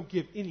don't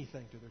give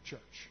anything to their church.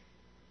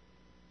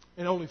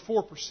 And only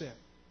 4%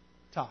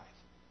 tithe.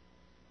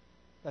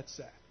 That's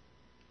sad.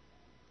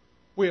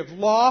 We have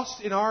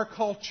lost in our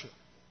culture,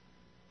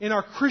 in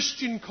our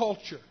Christian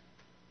culture,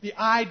 the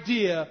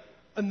idea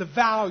and the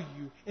value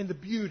and the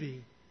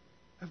beauty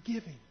of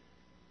giving.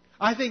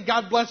 I think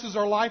God blesses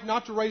our life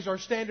not to raise our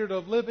standard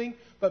of living,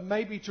 but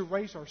maybe to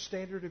raise our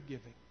standard of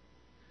giving.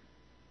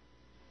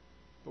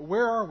 But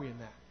where are we in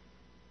that?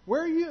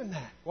 Where are you in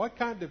that? What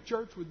kind of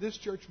church would this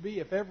church be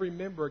if every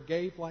member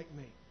gave like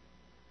me?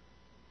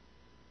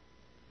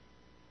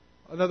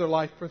 Another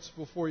life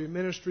principle for you.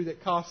 Ministry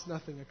that costs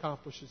nothing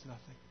accomplishes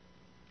nothing.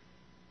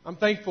 I'm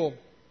thankful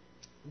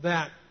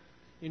that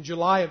in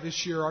July of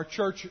this year, our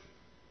church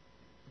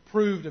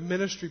approved a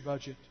ministry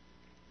budget.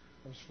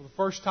 It was for the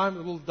first time a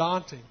little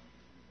daunting.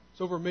 It's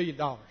over $1 million.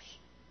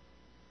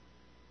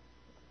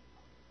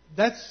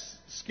 That's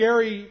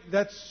scary.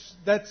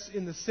 That's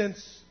in the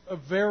sense a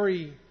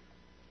very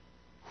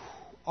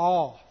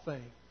awe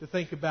thing to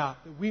think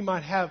about, that we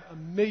might have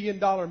 $1 million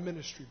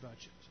ministry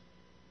budget.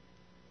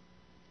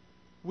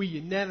 We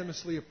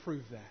unanimously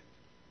approve that.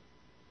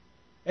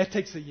 It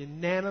takes a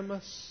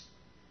unanimous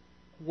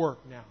work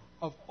now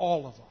of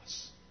all of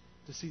us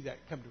to see that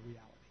come to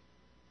reality.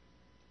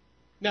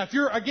 Now, if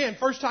you're, again,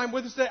 first time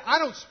with us today, I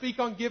don't speak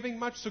on giving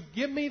much, so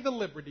give me the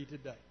liberty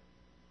today.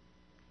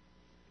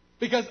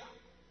 Because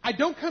I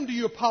don't come to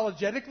you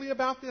apologetically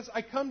about this.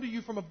 I come to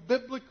you from a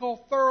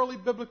biblical, thoroughly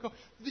biblical.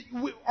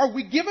 Are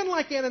we given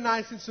like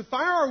Ananias and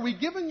Sapphira, or are we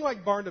given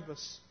like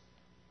Barnabas?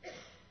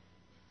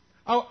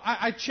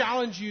 I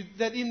challenge you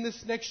that in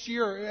this next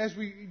year, as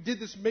we did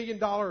this $1 million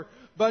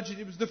budget,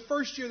 it was the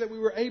first year that we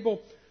were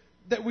able,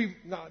 that we've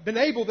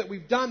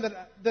done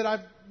that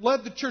I've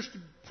led the church to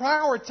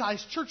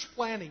prioritize church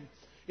planning.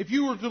 If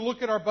you were to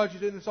look at our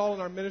budget, and it's all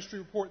in our ministry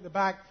report in the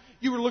back,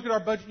 you would look at our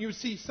budget and you would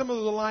see some of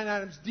the line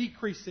items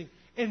decreasing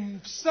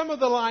and some of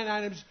the line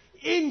items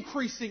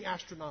increasing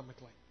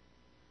astronomically.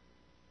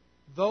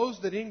 Those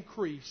that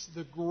increase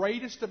the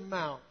greatest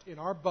amount in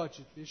our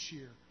budget this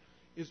year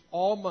is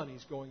all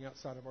monies going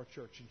outside of our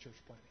church and church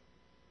planning.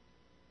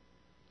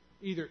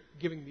 Either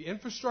giving the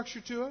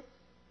infrastructure to it,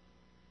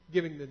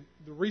 giving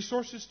the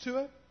resources to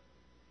it,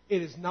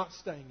 it is not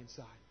staying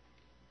inside.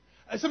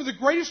 And some of the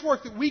greatest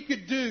work that we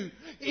could do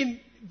in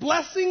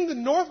blessing the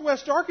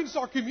Northwest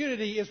Arkansas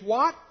community is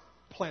what?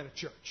 Plant a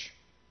church.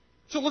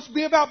 So let's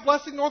be about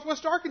blessing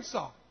Northwest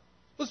Arkansas.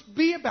 Let's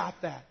be about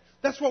that.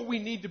 That's what we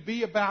need to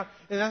be about,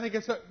 and I think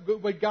that's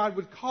what God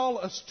would call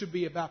us to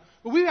be about.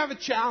 But we have a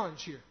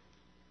challenge here.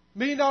 $1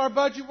 million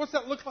budget, what's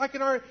that look like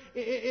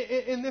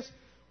in this?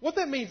 What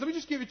that means, let me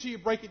just give it to you,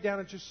 break it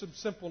down into some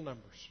simple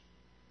numbers.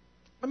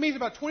 It means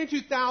about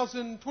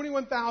 $22,000,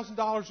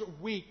 $21,000 a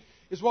week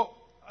is what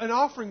an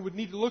offering would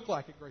need to look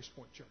like at Grace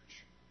Point Church.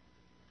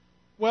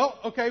 Well,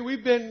 okay,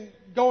 we've been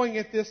going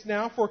at this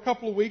now for a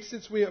couple of weeks,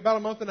 about a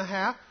month and a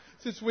half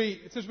since we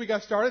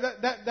got started.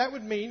 That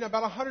would mean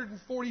about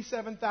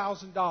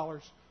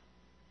 $147,000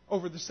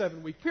 over the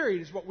 7-week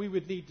period is what we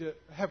would need to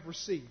have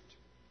received.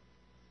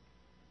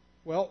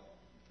 Well,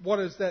 what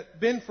has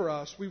that been for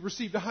us? We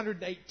received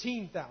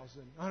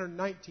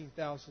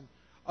 $119,000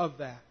 of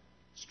that.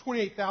 It's a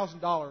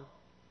 $28,000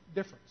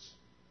 difference.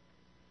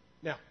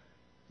 Now,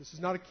 this is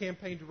not a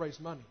campaign to raise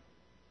money.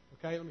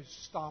 Okay, let me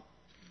stop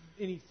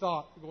any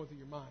thought going through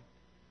your mind.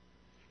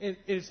 And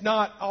it's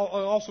not, I'll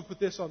also put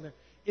this on there,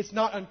 it's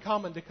not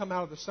uncommon to come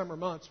out of the summer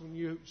months when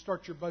you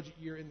start your budget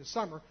year in the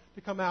summer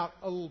to come out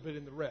a little bit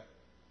in the red.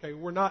 Okay,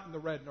 we're not in the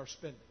red in our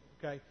spending.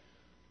 Okay,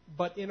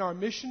 but in our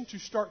mission to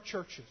start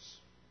churches,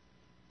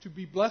 to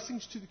be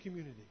blessings to the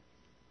community,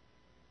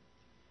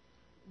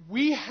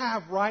 we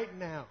have right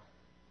now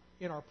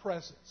in our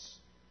presence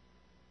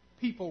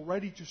people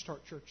ready to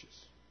start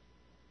churches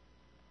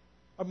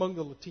among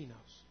the Latinos.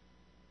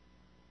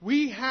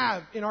 We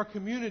have in our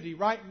community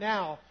right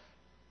now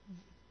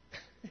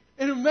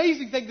an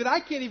amazing thing that I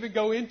can't even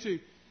go into.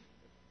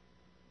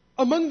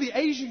 Among the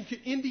Asian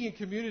Indian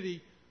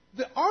community,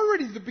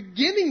 already the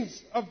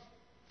beginnings of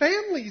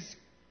families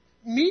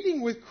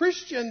meeting with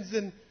Christians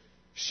and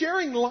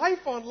sharing life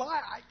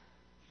online.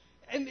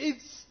 And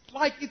it's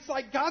like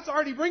God's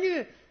already bringing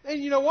it.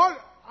 And you know what?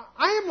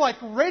 I am like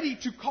ready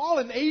to call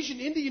an Asian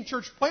Indian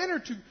church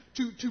planter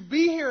to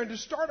be here and to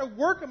start a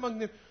work among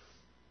them.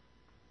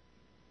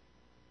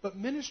 But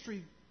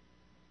ministry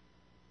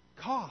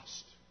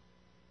costs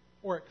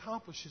or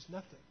accomplishes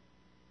nothing.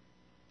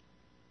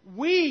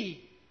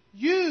 We,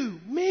 you,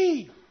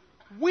 me,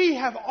 we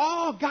have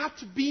all got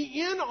to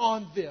be in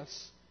on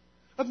this,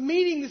 of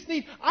meeting this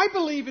need. I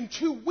believe in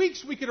 2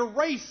 weeks we could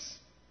erase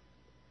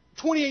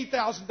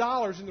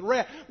 $28,000 in the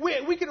red.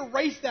 We could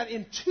erase that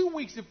in 2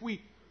 weeks if we,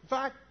 in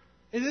fact,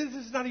 and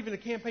this is not even a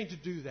campaign to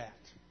do that.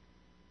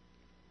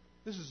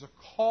 This is a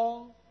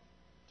call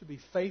to be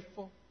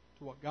faithful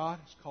to what God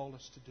has called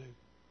us to do.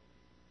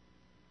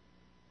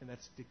 And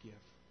that's to give.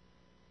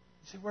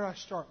 You say, where do I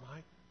start,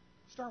 Mike?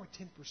 Start with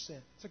 10%.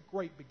 It's a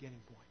great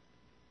beginning point.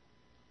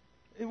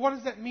 And what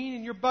does that mean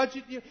in your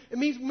budget? It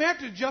means we have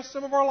to adjust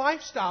some of our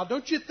lifestyle.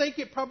 Don't you think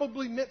it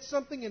probably meant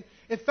something and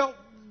it felt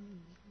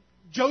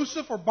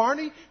Joseph or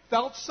Barney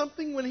felt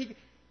something when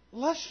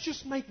let's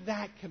just make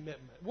that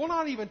commitment. We'll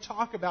not even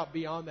talk about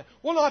beyond that.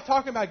 We're not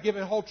talking about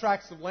giving whole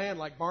tracts of land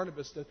like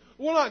Barnabas did.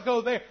 We'll not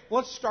go there.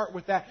 Let's start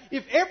with that.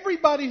 If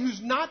everybody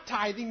who's not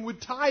tithing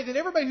would tithe and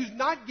everybody who's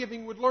not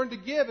giving would learn to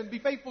give and be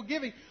faithful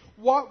giving,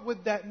 what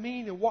would that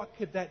mean and what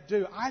could that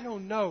do? I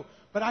don't know.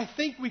 But I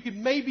think we could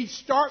maybe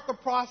start the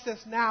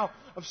process now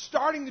of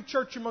starting the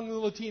church among the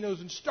Latinos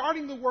and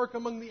starting the work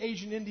among the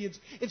Asian Indians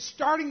and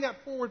starting that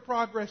forward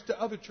progress to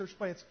other church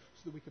plants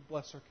so that we could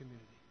bless our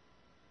community.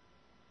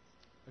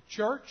 A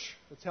church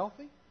that's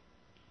healthy,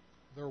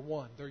 they're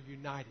one. They're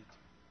united.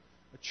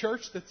 A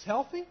church that's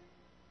healthy,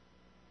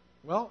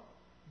 well,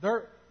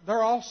 they're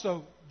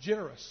also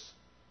generous.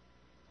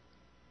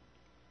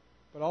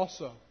 But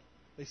also,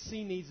 they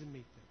see needs and meet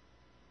them.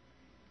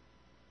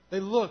 They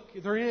look,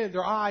 they're in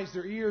their eyes,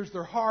 their ears,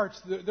 their hearts.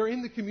 They're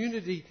in the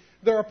community.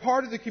 They're a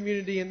part of the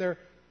community, and they're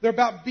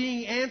about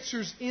being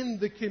answers in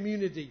the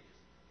community.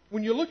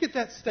 When you look at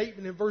that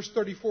statement in verse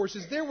 34, it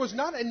says, there was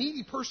not a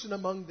needy person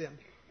among them.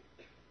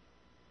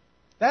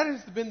 That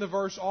has been the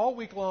verse all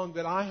week long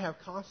that I have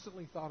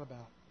constantly thought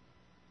about.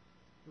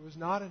 There was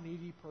not a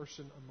needy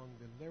person among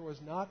them. There was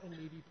not a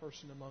needy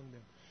person among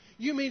them.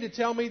 You mean to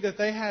tell me that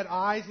they had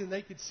eyes and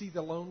they could see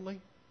the lonely?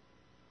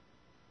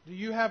 Do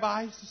you have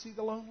eyes to see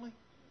the lonely?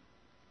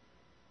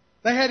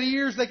 They had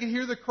ears, they could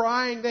hear the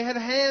crying. They had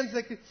hands,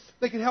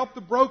 they could help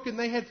the broken.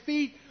 They had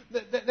feet,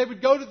 they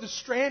would go to the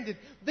stranded.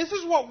 This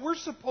is what we're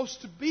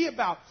supposed to be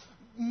about.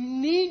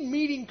 Need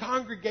meeting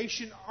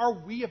congregation, are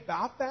we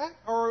about that?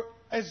 Or,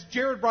 as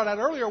Jared brought out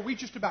earlier, are we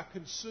just about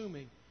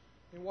consuming?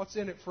 And what's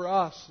in it for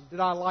us? And did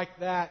I like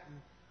that? And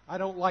I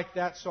don't like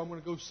that, so I'm going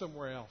to go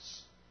somewhere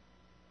else.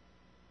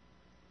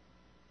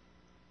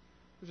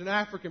 There's an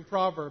African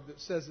proverb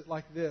that says it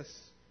like this: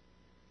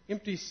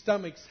 empty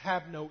stomachs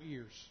have no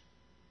ears.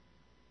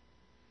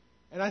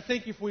 And I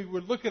think if we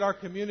would look at our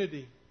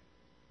community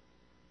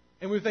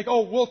and we think,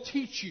 oh, we'll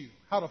teach you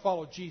how to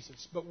follow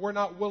Jesus, but we're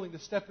not willing to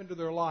step into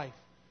their life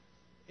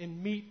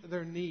and meet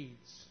their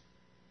needs,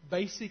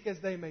 basic as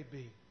they may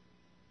be,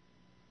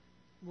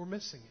 we're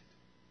missing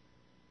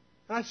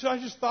it. And so I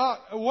just thought,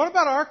 what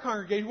about our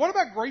congregation? What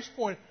about Grace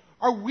Point?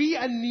 Are we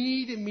a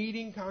need and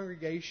meeting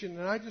congregation?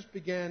 And I just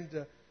began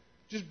to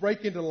just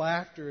break into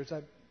laughter, as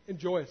I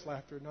joyous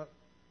laughter,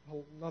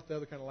 not the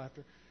other kind of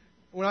laughter.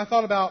 When I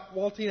thought about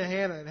Waltina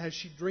Hanna and how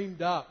she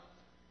dreamed up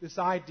this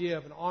idea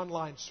of an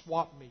online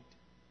swap meet.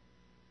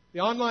 The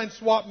online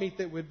swap meet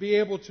that would be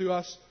able to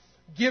us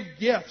give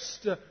gifts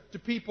to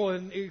people,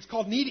 and it's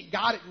called Need It,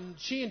 Got It. And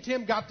she and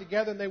Tim got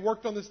together and they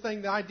worked on this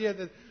thing, the idea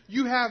that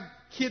you have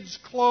kids'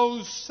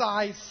 clothes,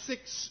 size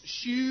 6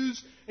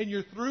 shoes, and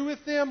you're through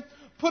with them.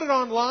 Put it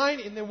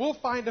online, and then we'll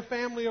find a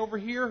family over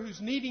here who's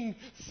needing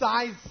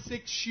size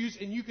 6 shoes,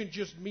 and you can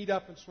just meet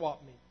up and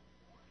swap meet.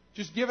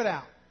 Just give it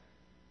out.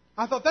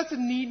 I thought, that's a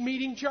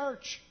need-meeting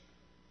church.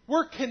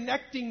 We're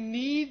connecting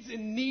needs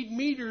and need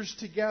meters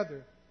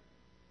together.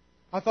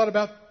 I thought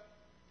about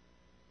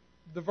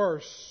the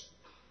verse.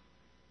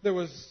 There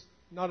was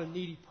not a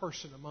needy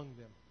person among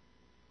them.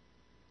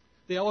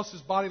 The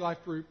Ellis's Body Life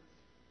group,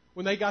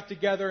 when they got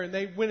together and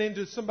they went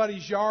into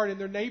somebody's yard in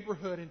their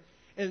neighborhood,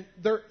 and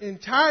their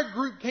entire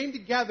group came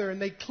together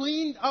and they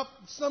cleaned up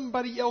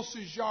somebody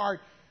else's yard,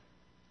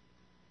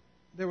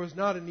 there was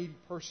not a needy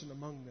person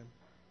among them.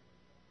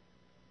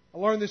 I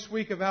learned this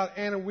week about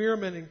Anna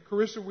Weirman and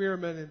Carissa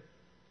Weirman and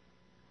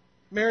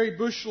Mary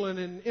Bushlin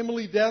and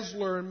Emily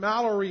Desler and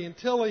Mallory and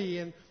Tilly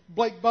and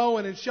Blake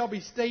Bowen and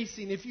Shelby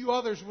Stacy and a few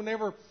others.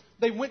 Whenever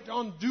they went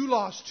on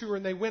Doulos tour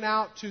and they went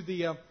out to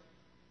the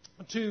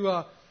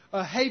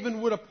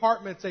Havenwood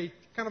Apartments, a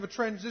kind of a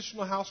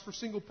transitional house for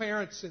single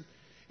parents,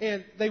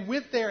 and they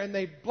went there and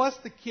they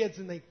blessed the kids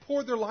and they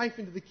poured their life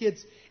into the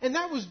kids. And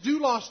that was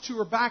Doulos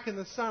tour back in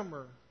the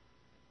summer,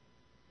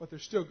 but they're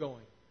still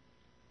going.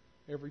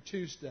 Every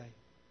Tuesday,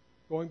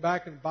 going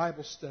back and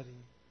Bible study,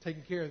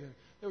 taking care of them.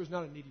 There was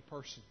not a needy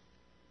person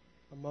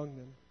among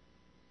them.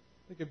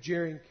 Think of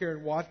Jerry and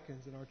Karen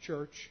Watkins in our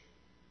church,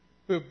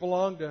 who have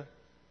belonged to,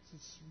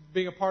 since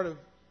being a part of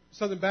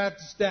Southern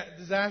Baptist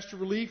disaster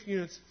relief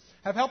units,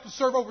 have helped to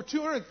serve over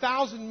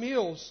 200,000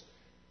 meals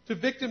to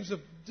victims of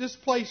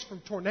displaced from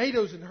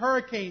tornadoes and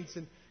hurricanes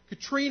and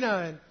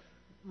Katrina and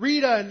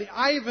Rita and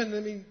Ivan. I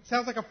mean, it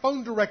sounds like a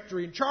phone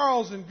directory. And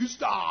Charles and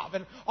Gustav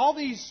and all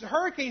these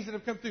hurricanes that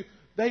have come through.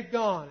 They've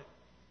gone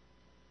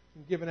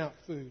and given out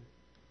food.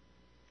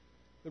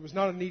 There was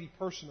not a needy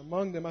person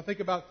among them. I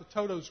think about the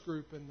Toto's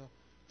group and the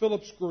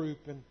Phillips group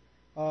and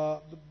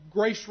the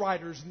Grace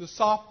Riders and the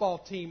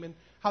softball team, and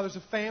how there's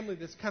a family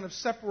that's kind of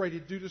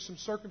separated due to some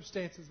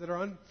circumstances that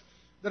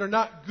are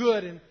not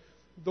good, and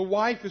the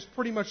wife is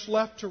pretty much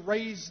left to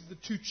raise the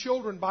 2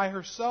 children by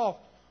herself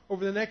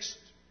over the next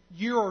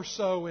year or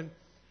so, and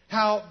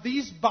how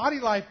these Body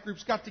Life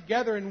groups got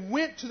together and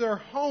went to their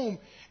home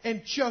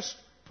and just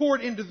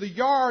poured into the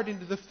yard,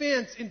 into the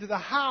fence, into the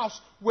house.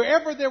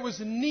 Wherever there was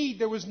a need,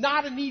 there was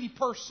not a needy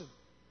person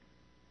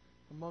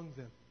among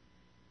them.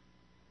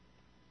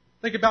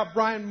 Think about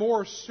Brian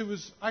Morse, who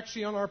was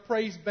actually on our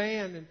praise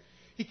band, and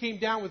he came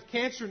down with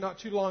cancer not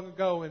too long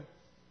ago, and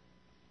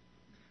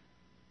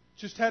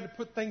just had to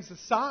put things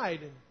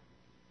aside in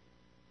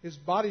his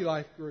Body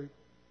Life group.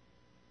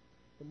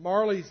 The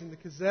Marleys and the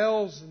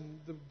Cazelles and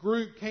the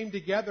group came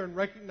together and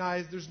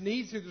recognized there's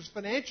needs here. There's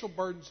financial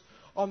burdens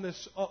on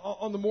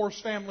the Morris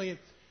family,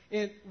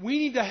 and we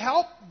need to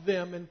help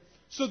them. And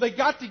so they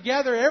got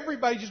together.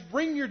 Everybody, just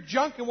bring your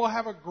junk, and we'll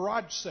have a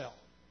garage sale.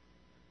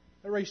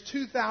 They raised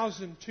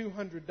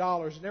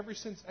 $2,200, and ever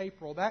since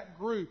April, that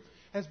group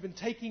has been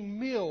taking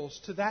meals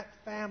to that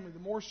family, the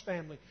Morse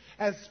family.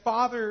 As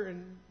father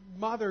and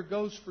mother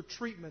goes for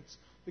treatments,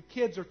 the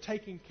kids are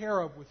taken care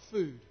of with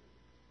food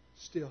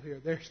still here.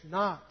 There's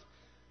not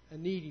a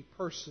needy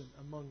person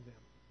among them.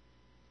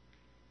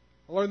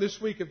 I learned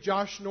this week of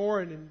Josh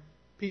Noren and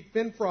Pete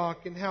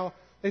Finfrock and how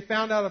they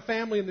found out a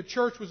family in the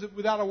church was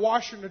without a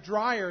washer and a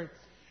dryer,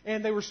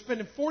 and they were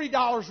spending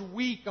 $40 a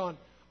week on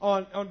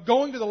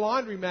going to the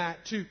laundromat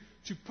to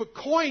put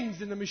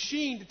coins in the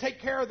machine to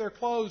take care of their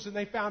clothes, and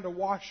they found a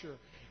washer.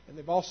 And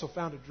they've also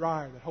found a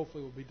dryer that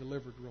hopefully will be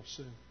delivered real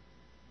soon.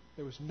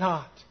 There was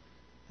not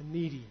a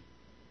needy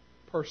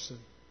person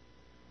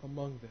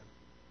among them.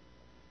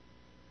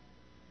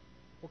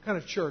 What kind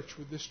of church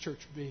would this church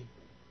be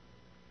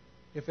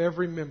if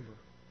every member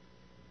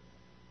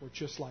were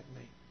just like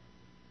me?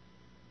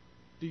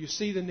 Do you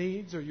see the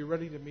needs? Are you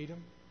ready to meet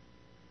them?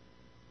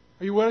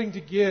 Are you willing to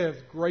give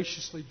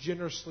graciously,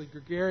 generously,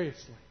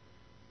 gregariously?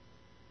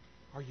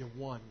 Are you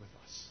one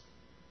with us?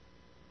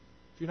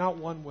 If you're not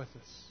one with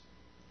us,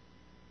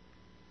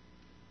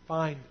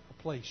 find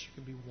a place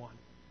you can be one.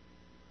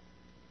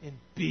 And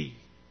be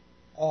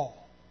all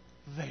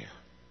there.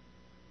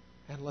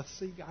 And let's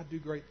see God do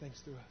great things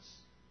through us.